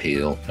plaintive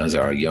appeal as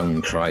our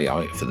young cry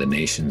out for the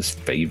nation's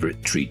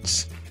favourite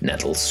treats: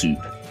 nettle soup,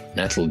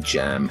 nettle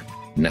jam,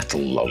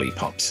 nettle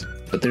lollipops.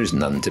 But there's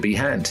none to be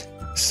had.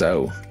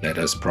 So, let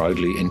us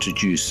proudly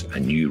introduce a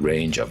new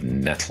range of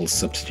nettle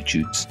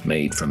substitutes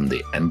made from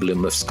the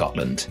emblem of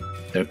Scotland.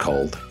 They're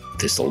called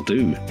Thistle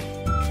Do.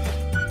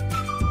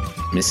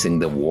 Missing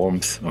the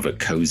warmth of a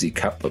cosy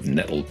cup of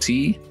nettle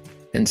tea?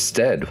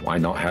 Instead, why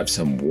not have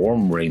some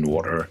warm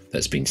rainwater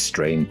that's been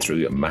strained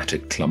through a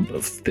matted clump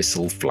of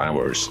thistle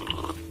flowers?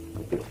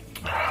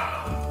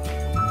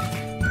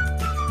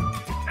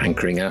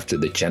 Hankering after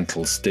the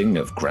gentle sting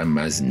of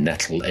Grandma's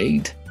nettle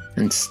aid?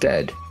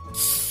 Instead,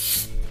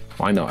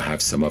 why not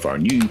have some of our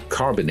new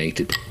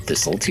carbonated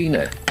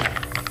Thistletina?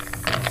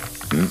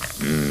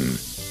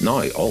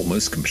 Now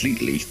almost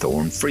completely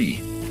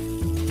thorn-free.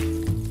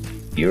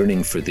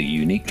 Yearning for the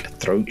unique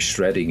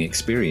throat-shredding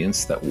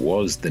experience that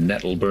was the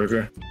nettle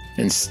burger?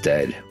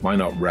 Instead, why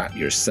not wrap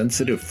your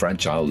sensitive,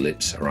 fragile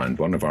lips around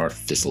one of our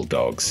thistle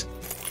dogs?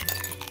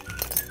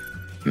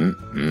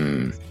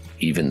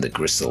 Even the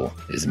gristle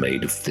is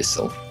made of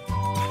thistle.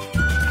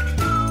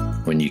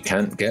 When you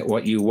can't get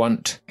what you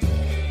want,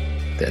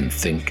 then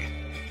think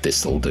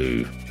Thistle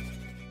Do.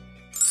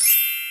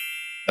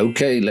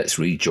 Okay, let's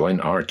rejoin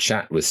our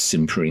chat with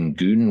simpering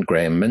goon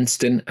Graham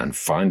Menston and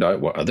find out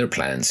what other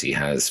plans he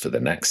has for the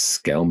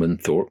next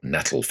Skelmanthorpe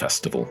Nettle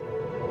Festival.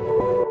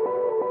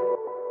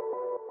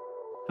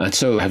 And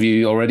so, have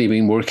you already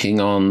been working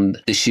on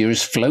this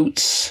year's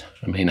floats?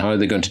 I mean, how are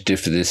they going to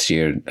differ this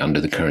year under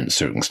the current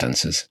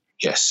circumstances?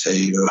 Yes,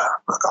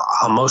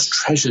 our most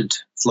treasured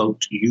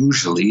float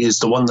usually is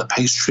the one that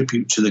pays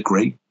tribute to the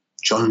great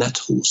John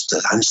Nettles,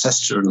 the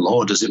ancestor and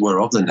lord, as it were,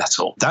 of the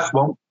nettle. That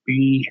won't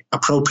be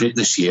appropriate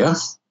this year,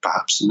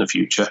 perhaps in the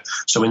future.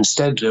 So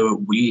instead,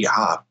 we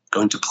are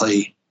going to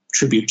play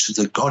tribute to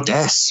the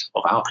goddess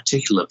of our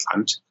particular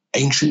plant,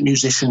 ancient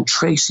musician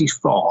Tracy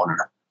Fawn.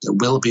 There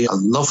will be a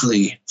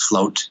lovely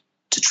float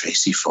to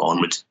Tracy Fawn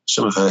with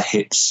some of her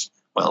hits,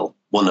 well,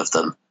 one of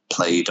them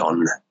played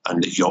on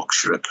an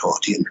Yorkshire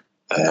accordion.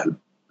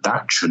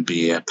 That should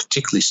be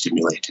particularly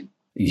stimulating.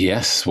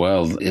 Yes,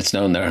 well, it's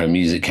known that her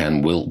music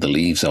can wilt the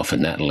leaves off a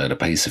nettle at a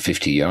pace of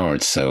 50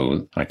 yards,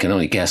 so I can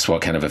only guess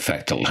what kind of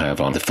effect it'll have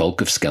on the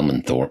folk of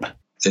Skelmanthorpe.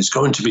 It's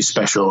going to be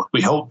special.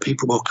 We hope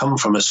people will come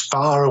from as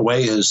far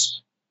away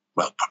as,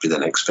 well, probably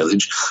the next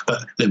village,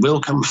 but they will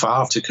come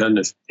far to kind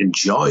of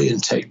enjoy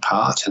and take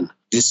part, and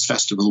this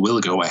festival will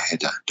go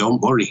ahead.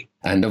 Don't worry.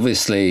 And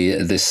obviously,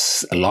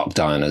 this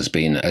lockdown has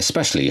been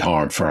especially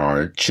hard for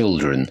our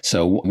children.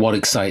 So what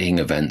exciting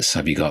events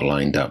have you got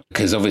lined up?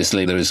 Because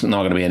obviously, there's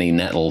not going to be any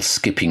nettle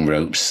skipping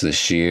ropes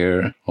this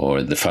year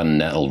or the fun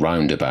nettle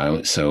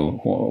roundabout. So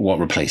what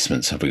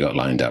replacements have we got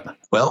lined up?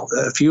 Well,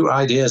 a few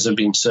ideas have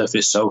been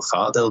surfaced so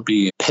far. There'll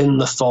be Pin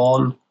the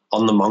Fawn,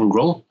 on the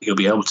mongrel. You'll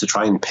be able to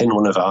try and pin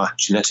one of our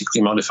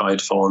genetically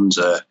modified fawns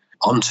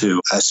onto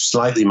a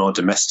slightly more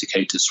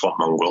domesticated swamp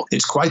mongrel.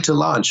 It's quite a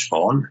large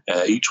fawn.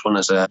 Each one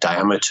has a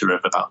diameter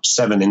of about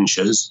 7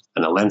 inches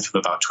and a length of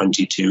about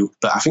 22.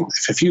 But I think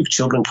if a few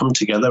children come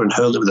together and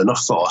hurl it with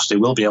enough force, they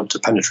will be able to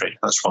penetrate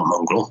that swamp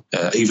mongrel.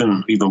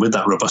 Even with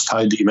that robust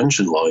hide that you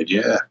mentioned, Lloyd,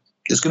 yeah.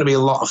 There's going to be a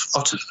lot of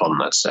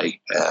fun, I'd say.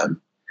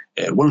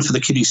 One for the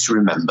kiddies to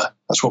remember.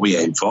 That's what we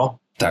aim for.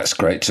 That's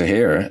great to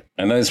hear.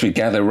 And as we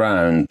gather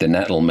round the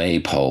nettle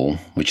maypole,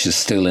 which is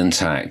still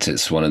intact,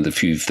 it's one of the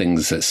few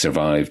things that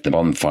survived the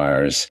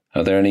bonfires,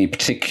 are there any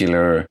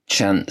particular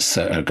chants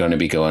that are going to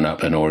be going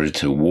up in order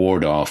to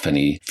ward off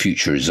any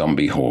future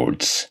zombie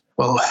hordes?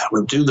 Well,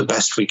 we'll do the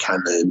best we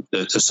can.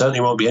 There certainly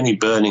won't be any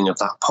burning of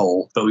that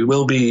pole, but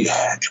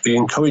we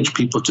encourage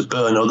people to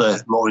burn other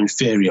more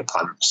inferior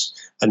plants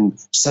and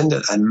send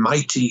a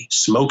mighty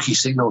smoky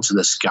signal to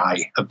the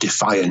sky of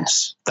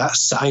defiance. That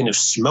sign of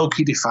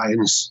smoky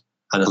defiance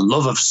and a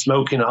love of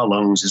smoke in our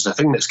lungs is the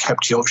thing that's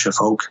kept Yorkshire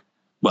folk,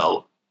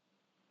 well,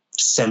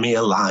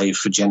 semi-alive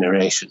for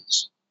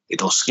generations.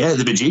 It'll scare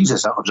the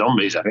bejesus out of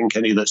zombies, I think,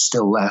 any that's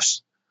still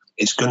left.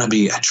 It's going to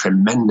be a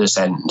tremendous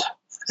end,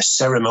 a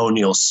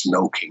ceremonial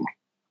smoking.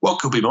 What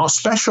could be more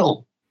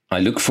special? I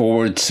look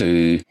forward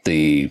to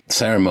the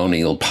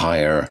ceremonial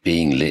pyre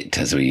being lit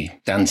as we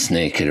dance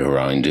naked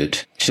around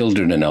it,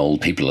 children and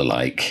old people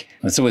alike.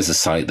 It's always a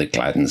sight that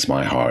gladdens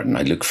my heart, and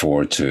I look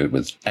forward to it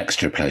with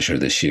extra pleasure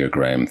this year,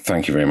 Graham.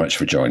 Thank you very much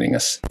for joining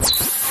us.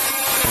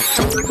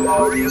 The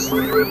Glorious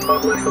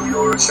Republic of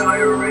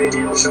Yorkshire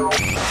Radio Show.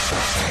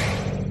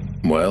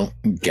 Well,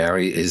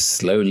 Gary is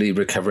slowly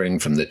recovering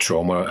from the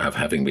trauma of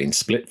having been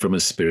split from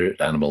his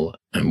spirit animal,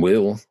 and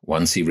will,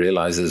 once he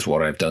realizes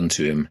what I've done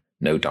to him,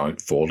 no doubt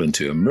fall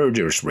into a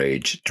murderous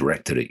rage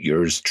directed at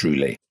yours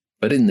truly.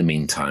 But in the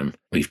meantime,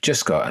 we've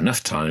just got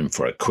enough time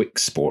for a quick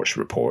sports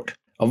report.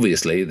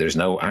 Obviously, there's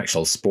no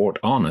actual sport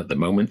on at the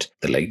moment,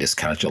 the latest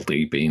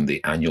casualty being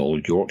the annual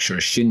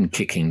Yorkshire Shin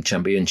Kicking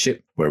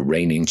Championship, where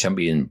reigning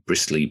champion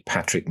Bristly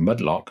Patrick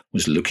Mudlock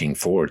was looking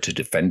forward to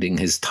defending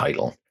his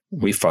title.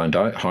 We found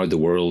out how the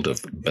world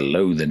of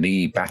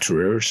below-the-knee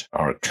batterers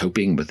are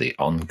coping with the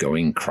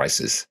ongoing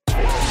crisis.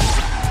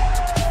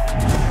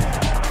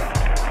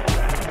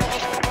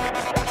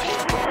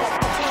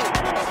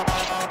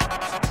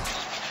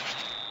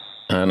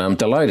 And I'm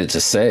delighted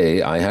to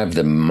say I have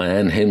the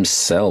man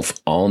himself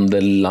on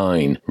the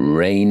line,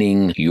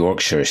 reigning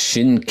Yorkshire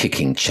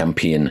shin-kicking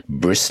champion,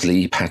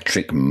 Bristly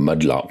Patrick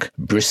Mudlock.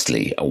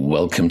 Bristly,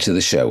 welcome to the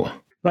show.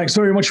 Thanks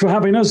very much for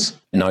having us.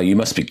 Now, you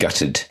must be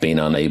gutted being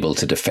unable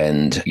to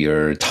defend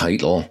your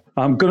title.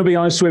 I'm going to be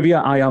honest with you,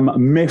 I am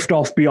miffed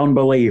off beyond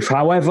belief.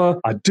 However,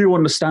 I do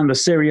understand the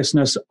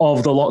seriousness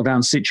of the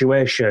lockdown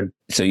situation.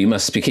 So you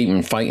must be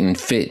keeping fighting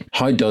fit.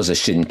 How does a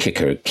shin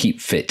kicker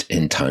keep fit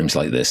in times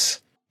like this?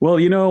 Well,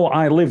 you know,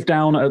 I live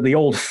down at the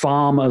old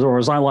farm, or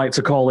as I like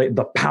to call it,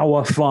 the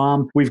power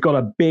farm. We've got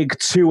a big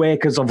 2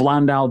 acres of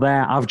land out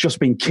there. I've just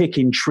been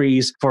kicking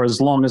trees for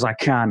as long as I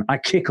can. I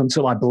kick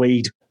until I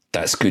bleed.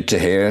 That's good to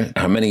hear.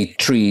 How many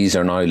trees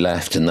are now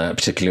left in that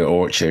particular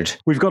orchard?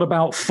 We've got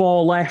about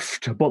 4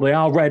 left, but they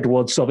are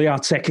redwoods, so they are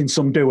taking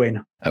some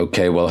doing.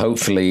 Okay, well,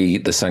 hopefully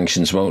the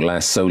sanctions won't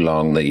last so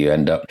long that you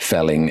end up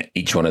felling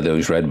each one of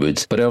those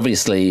redwoods. But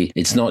obviously,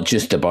 it's not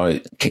just about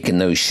kicking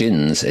those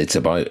shins, it's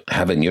about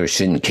having your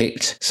shin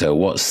kicked. So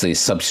what's the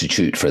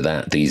substitute for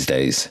that these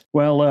days?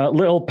 Well,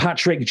 little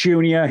Patrick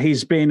Jr.,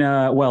 he's been,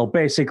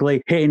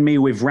 basically hitting me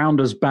with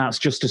rounders bats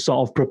just to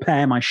sort of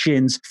prepare my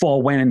shins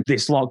for when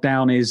this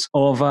lockdown is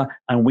over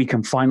and we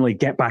can finally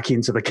get back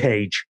into the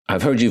cage.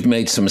 I've heard you've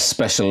made some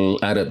special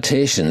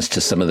adaptations to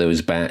some of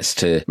those bats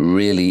to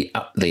really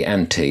up the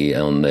ante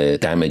on the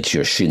damage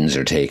your shins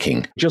are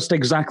taking. Just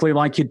exactly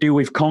like you do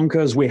with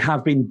conkers, we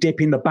have been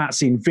dipping the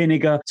bats in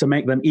vinegar to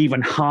make them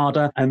even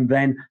harder and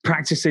then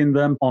practicing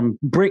them on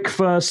brick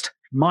first,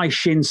 my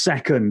shin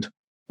second.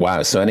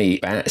 Wow, so any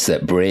bats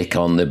that break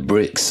on the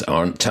bricks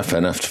aren't tough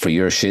enough for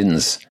your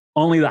shins?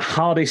 Only the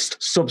hardest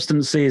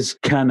substances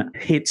can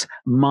hit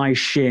my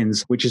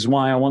shins, which is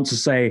why I want to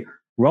say,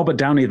 Robert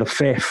Downey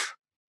V,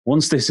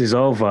 once this is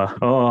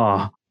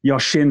over, your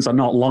shins are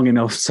not long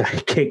enough to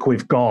kick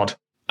with God.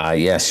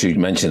 Yes, you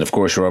mentioned, of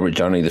course, Robert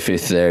Downey V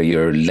there,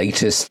 your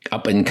latest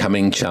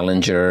up-and-coming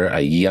challenger, a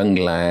young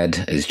lad,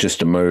 has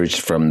just emerged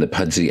from the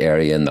Pudsey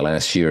area in the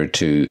last year or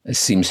two. It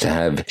seems to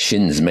have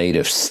shins made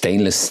of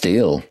stainless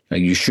steel. Are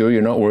you sure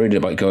you're not worried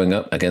about going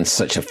up against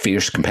such a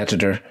fierce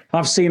competitor?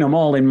 I've seen them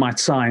all in my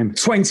time.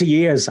 20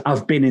 years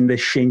I've been in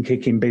this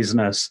shin-kicking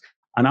business,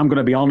 and I'm going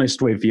to be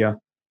honest with you.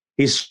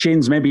 His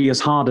shins may be as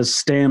hard as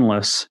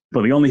stainless,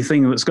 but the only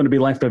thing that's going to be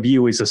left of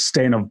you is a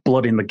stain of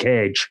blood in the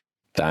cage.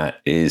 That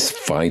is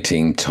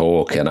fighting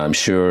talk, and I'm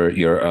sure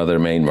your other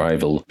main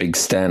rival, Big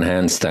Stan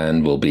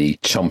Handstand, will be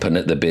chomping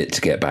at the bit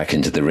to get back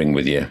into the ring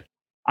with you.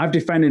 I've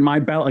defended my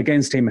belt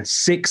against him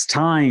 6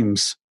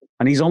 times,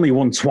 and he's only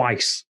won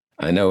twice.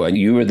 I know, and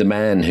you were the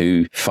man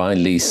who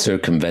finally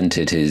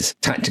circumvented his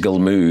tactical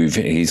move.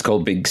 He's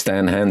called Big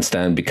Stan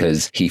Handstand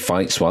because he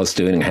fights whilst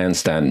doing a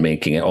handstand,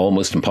 making it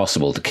almost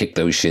impossible to kick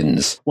those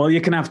shins. Well,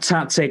 you can have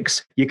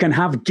tactics, you can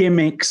have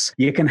gimmicks,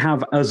 you can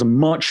have as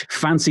much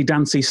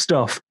fancy-dancy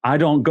stuff. I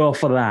don't go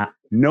for that.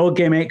 No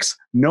gimmicks,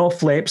 no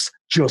flips,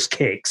 just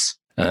kicks.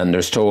 And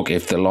there's talk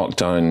if the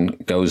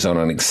lockdown goes on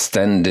an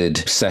extended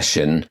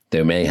session,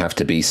 there may have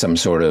to be some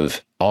sort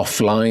of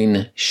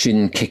offline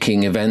shin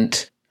kicking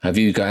event. Have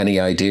you got any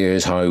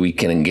ideas how we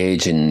can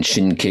engage in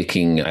shin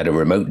kicking at a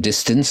remote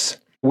distance?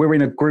 We're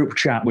in a group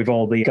chat with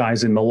all the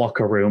guys in the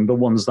locker room, the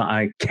ones that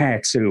I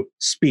care to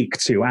speak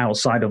to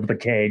outside of the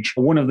cage.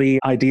 One of the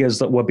ideas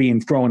that were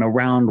being thrown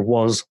around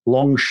was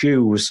long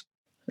shoes.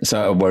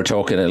 So we're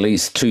talking at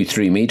least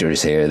 2-3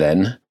 meters here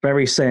then.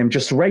 Very same,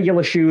 just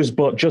regular shoes,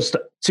 but just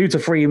 2 to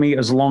 3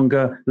 meters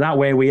longer. That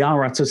way we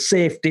are at a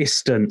safe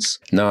distance.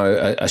 Now,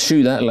 a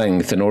shoe that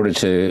length, in order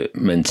to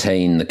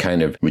maintain the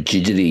kind of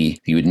rigidity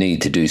you would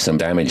need to do some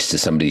damage to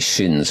somebody's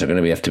shins, are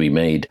going to have to be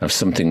made of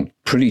something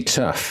pretty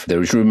tough.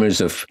 There's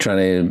rumours of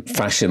trying to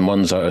fashion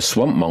ones out of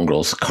swamp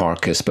mongrel's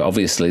carcass, but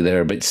obviously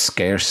they're a bit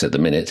scarce at the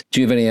minute.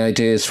 Do you have any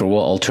ideas for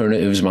what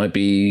alternatives might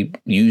be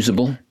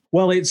usable?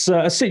 Well, it's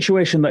a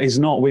situation that is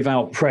not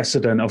without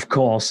precedent, of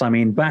course. I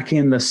mean, back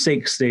in the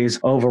 60s,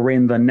 over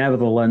in the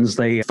Netherlands,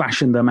 they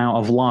fashioned them out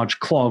of large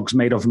clogs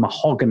made of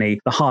mahogany,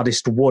 the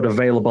hardest wood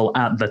available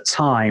at the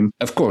time.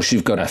 Of course,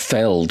 you've got a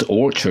felled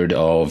orchard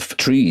of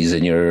trees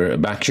in your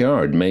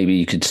backyard. Maybe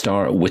you could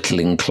start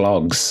whittling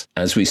clogs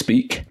as we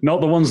speak.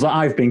 Not the ones that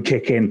I've been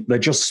kicking. They're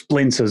just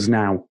splinters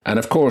now. And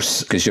of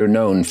course, because you're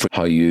known for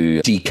how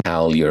you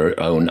decal your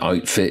own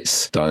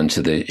outfits down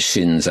to the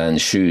shins and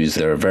shoes,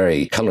 they're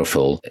very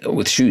colourful.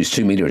 With shoes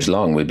 2 meters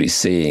long, we'd be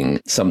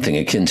seeing something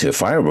akin to a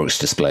fireworks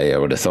display, I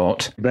would have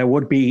thought. There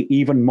would be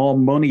even more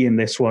money in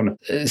this one.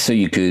 So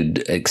you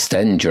could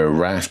extend your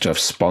raft of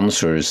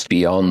sponsors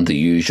beyond the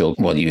usual.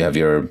 Well, you have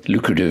your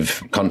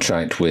lucrative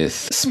contract with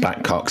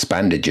Spatcock's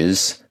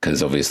Bandages,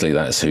 because obviously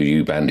that's who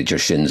you bandage your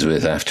shins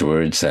with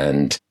afterwards,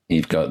 and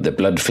you've got the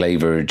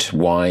blood-flavoured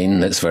wine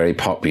that's very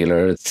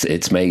popular.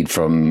 It's made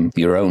from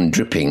your own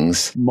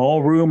drippings.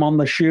 More room on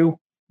the shoe,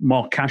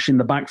 more cash in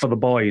the bank for the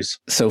boys.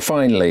 So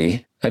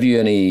finally, have you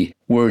any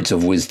words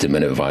of wisdom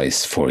and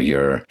advice for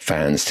your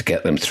fans to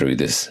get them through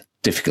this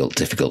difficult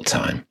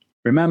time?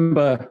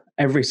 Remember,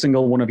 every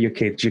single one of your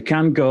kids, you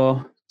can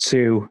go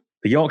to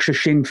the Yorkshire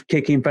Shin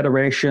Kicking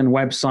Federation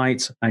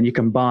website and you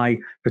can buy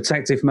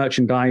protective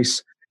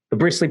merchandise. The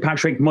Bristly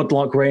Patrick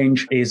Mudlock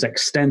range is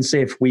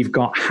extensive. We've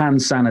got hand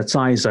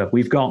sanitizer,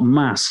 we've got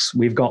masks,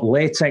 we've got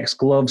latex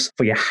gloves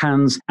for your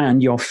hands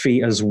and your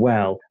feet as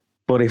well.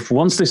 But if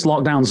once this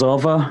lockdown's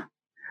over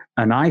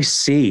and I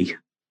see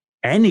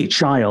any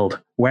child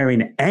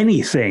wearing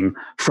anything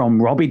from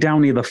Robbie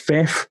Downey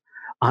V,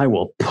 I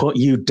will put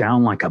you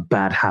down like a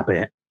bad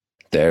habit.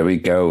 There we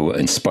go.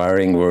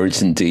 Inspiring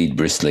words indeed,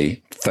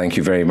 Bristly. Thank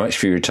you very much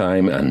for your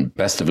time and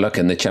best of luck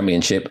in the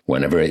championship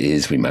whenever it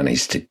is we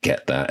manage to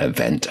get that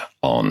event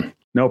on.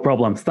 No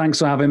problem. Thanks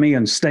for having me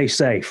and stay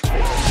safe.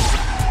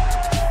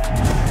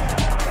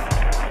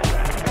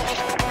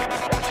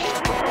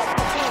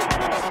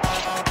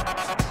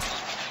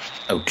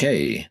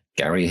 Okay,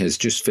 Gary has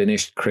just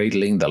finished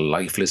cradling the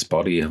lifeless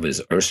body of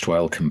his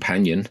erstwhile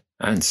companion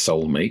and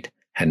soulmate,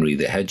 Henry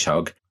the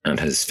Hedgehog, and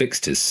has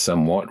fixed his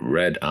somewhat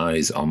red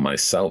eyes on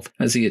myself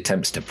as he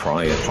attempts to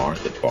pry apart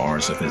the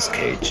bars of his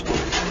cage.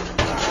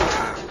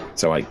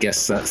 So I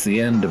guess that's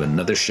the end of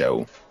another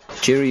show.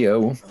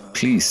 Cheerio,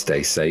 please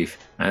stay safe,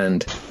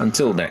 and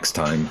until next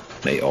time,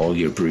 may all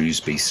your brews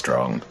be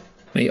strong,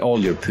 may all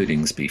your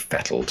puddings be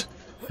fettled,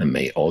 and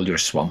may all your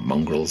swamp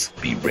mongrels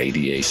be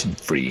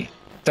radiation-free.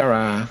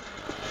 Ta-ra!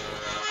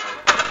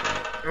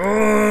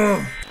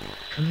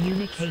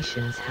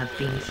 Communications have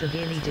been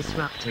severely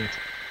disrupted.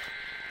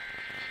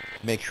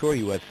 Make sure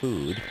you have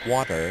food,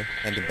 water,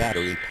 and a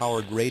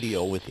battery-powered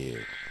radio with you.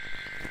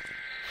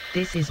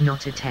 This is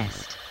not a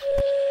test.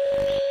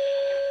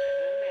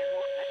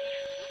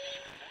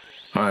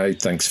 Hi,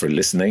 thanks for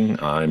listening.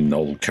 I'm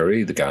Noel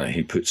Curry, the guy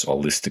who puts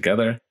all this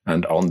together.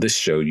 And on this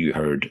show you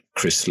heard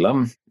Chris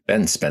Lum,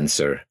 Ben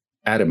Spencer,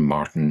 Adam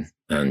Martin,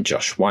 and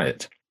Josh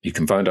Wyatt. You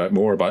can find out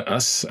more about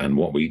us and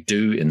what we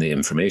do in the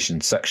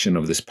information section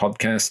of this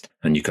podcast,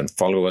 and you can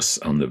follow us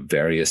on the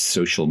various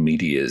social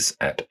medias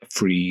at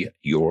Free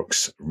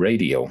Yorks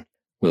Radio.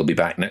 We'll be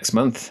back next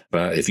month,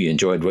 but if you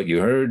enjoyed what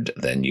you heard,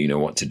 then you know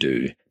what to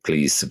do.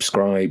 Please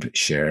subscribe,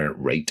 share,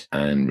 rate,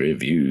 and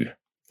review.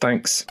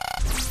 Thanks.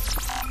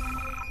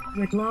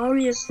 The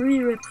Glorious Free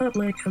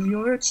Republic of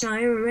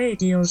Yorkshire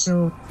Radio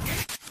Show.